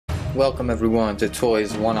Welcome everyone to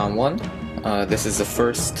Toys One-on-One. This is the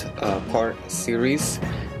first part series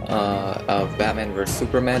of Batman vs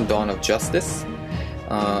Superman: Dawn of Justice.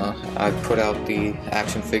 I put out the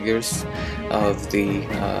action figures of the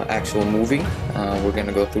actual movie. We're going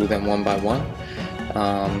to go through them one by one.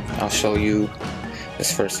 I'll show you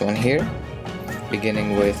this first one here,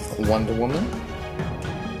 beginning with Wonder Woman.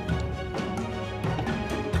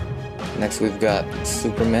 Next we've got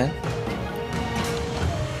Superman.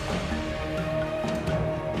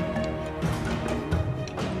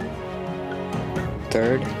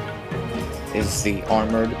 Third is the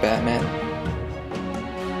armored Batman.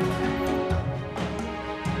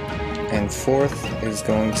 And fourth is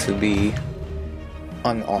going to be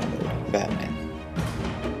unarmored Batman.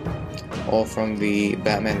 All from the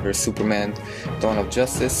Batman vs Superman Dawn of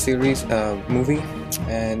Justice series movie.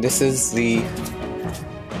 And this is a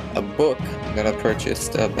book that I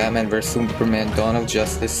purchased, Batman vs Superman Dawn of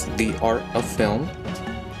Justice: The Art of Film.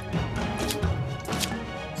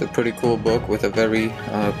 It's a pretty cool book with a very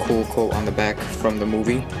cool quote on the back from the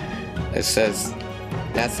movie. It says,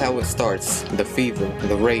 "That's how it starts, the fever,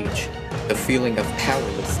 the rage, the feeling of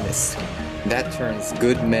powerlessness. That turns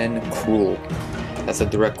good men cruel." That's a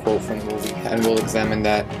direct quote from the movie, and we'll examine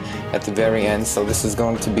that at the very end. So this is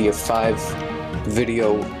going to be a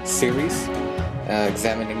 5-video series,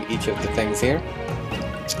 examining each of the things here.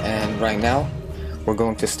 And right now, we're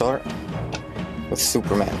going to start with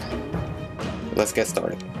Superman. Let's get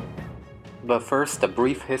started. But first, a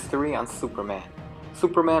brief history on Superman.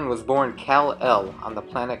 Superman was born Kal-El on the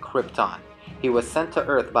planet Krypton. He was sent to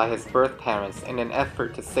Earth by his birth parents in an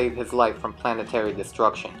effort to save his life from planetary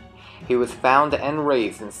destruction. He was found and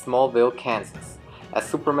raised in Smallville, Kansas. As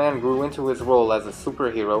Superman grew into his role as a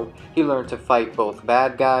superhero, he learned to fight both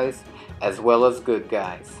bad guys as well as good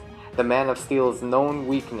guys. The Man of Steel's known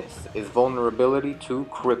weakness is vulnerability to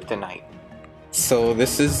kryptonite. So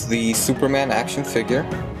this is the Superman action figure.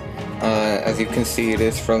 As you can see, it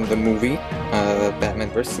is from the movie Batman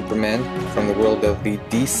vs Superman, from the world of the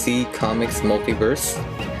DC Comics Multiverse.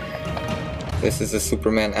 This is a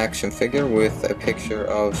Superman action figure with a picture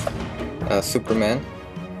of Superman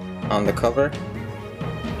on the cover,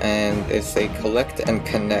 and it's a collect and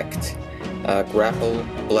connect grapple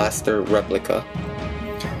blaster replica.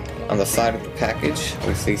 On the side of the package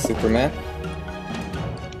we see Superman,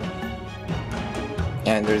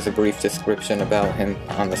 and there's a brief description about him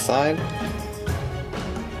on the side.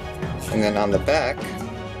 And then on the back,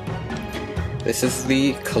 this is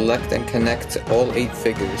the collect and connect all 8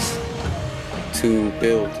 figures to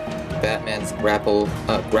build Batman's grapple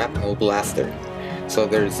blaster. So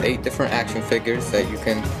there's 8 different action figures that you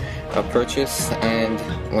can purchase, and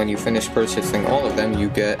when you finish purchasing all of them, you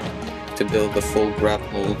get to build the full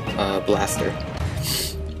grapple blaster.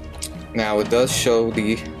 Now it does show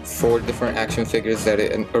the 4 different action figures that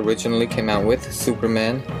it originally came out with: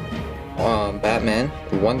 Superman, Batman,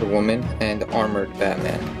 Wonder Woman, and Armored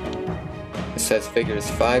Batman. It says figures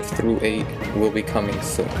 5 through 8 will be coming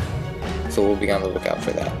soon, so we'll be on the lookout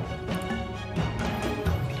for that.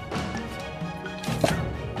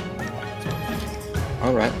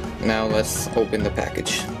 Alright, now let's open the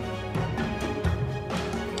package.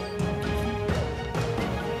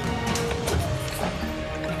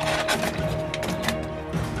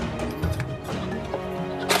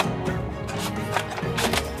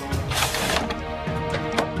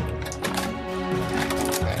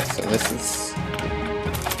 So this is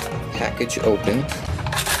package opened.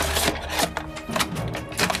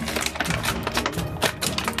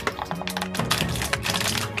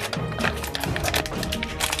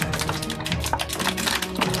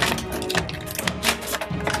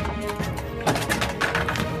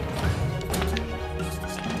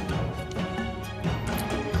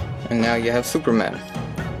 And now you have Superman.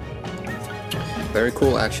 Very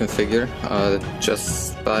cool action figure.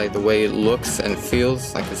 Just by the way it looks and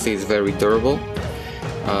feels, I can see it's very durable.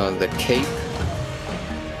 The cape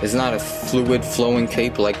is not a fluid flowing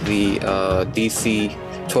cape like the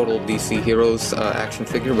Total DC Heroes action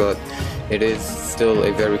figure, but it is still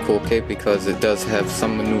a very cool cape because it does have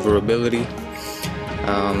some maneuverability.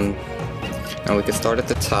 And we can start at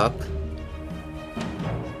the top.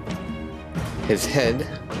 His head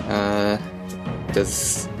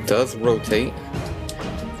does rotate.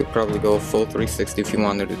 You could probably go full 360 if you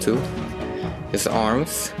wanted to. His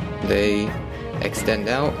arms, they extend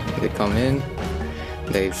out, they come in,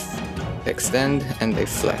 they extend, and they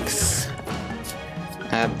flex.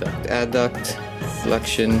 Abduct, adduct,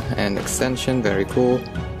 flexion, and extension, very cool.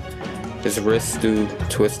 His wrists do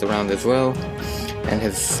twist around as well, and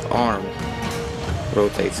his arm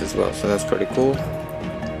rotates as well, so that's pretty cool.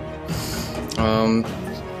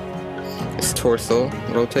 His torso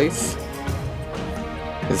rotates.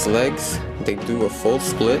 His legs, they do a full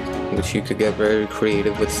split, which you could get very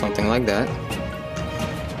creative with something like that.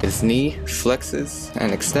 His knee flexes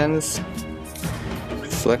and extends,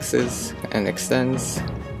 flexes and extends,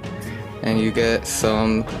 and you get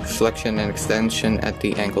some flexion and extension at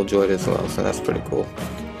the ankle joint as well, so that's pretty cool.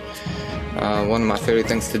 One of my favorite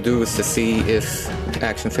things to do is to see if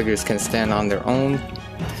action figures can stand on their own.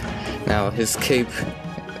 Now his cape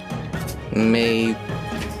may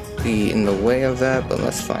be in the way of that, but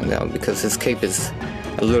let's find out, because his cape is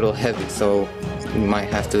a little heavy, so you might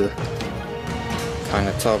have to kind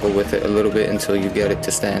of toggle with it a little bit until you get it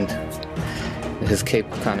to stand. His cape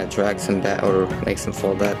kind of drags him back, or makes him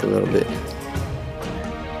fall back a little bit.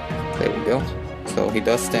 There we go. So he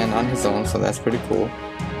does stand on his own, so that's pretty cool.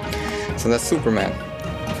 So that's Superman.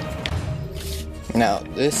 Now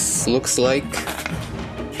this looks like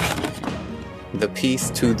the piece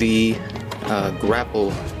to the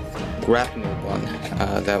grapple one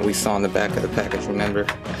that we saw in the back of the package. Remember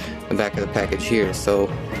the back of the package here. So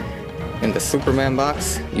in the Superman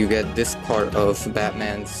box, you get this part of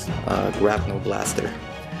Batman's grapple blaster,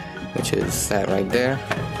 which is that right there,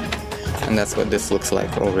 and that's what this looks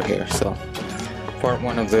like over here. So part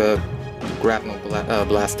one of the grapple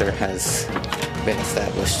blaster has been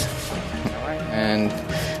established. Alright, and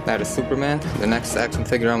that is Superman. The next action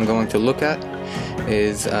figure I'm going to look at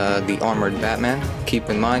is the armored Batman. Keep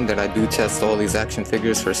in mind that I do test all these action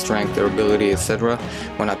figures for strength, durability, etc.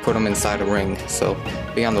 when I put them inside a ring, so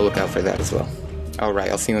be on the lookout for that as well. Alright,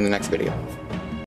 I'll see you in the next video.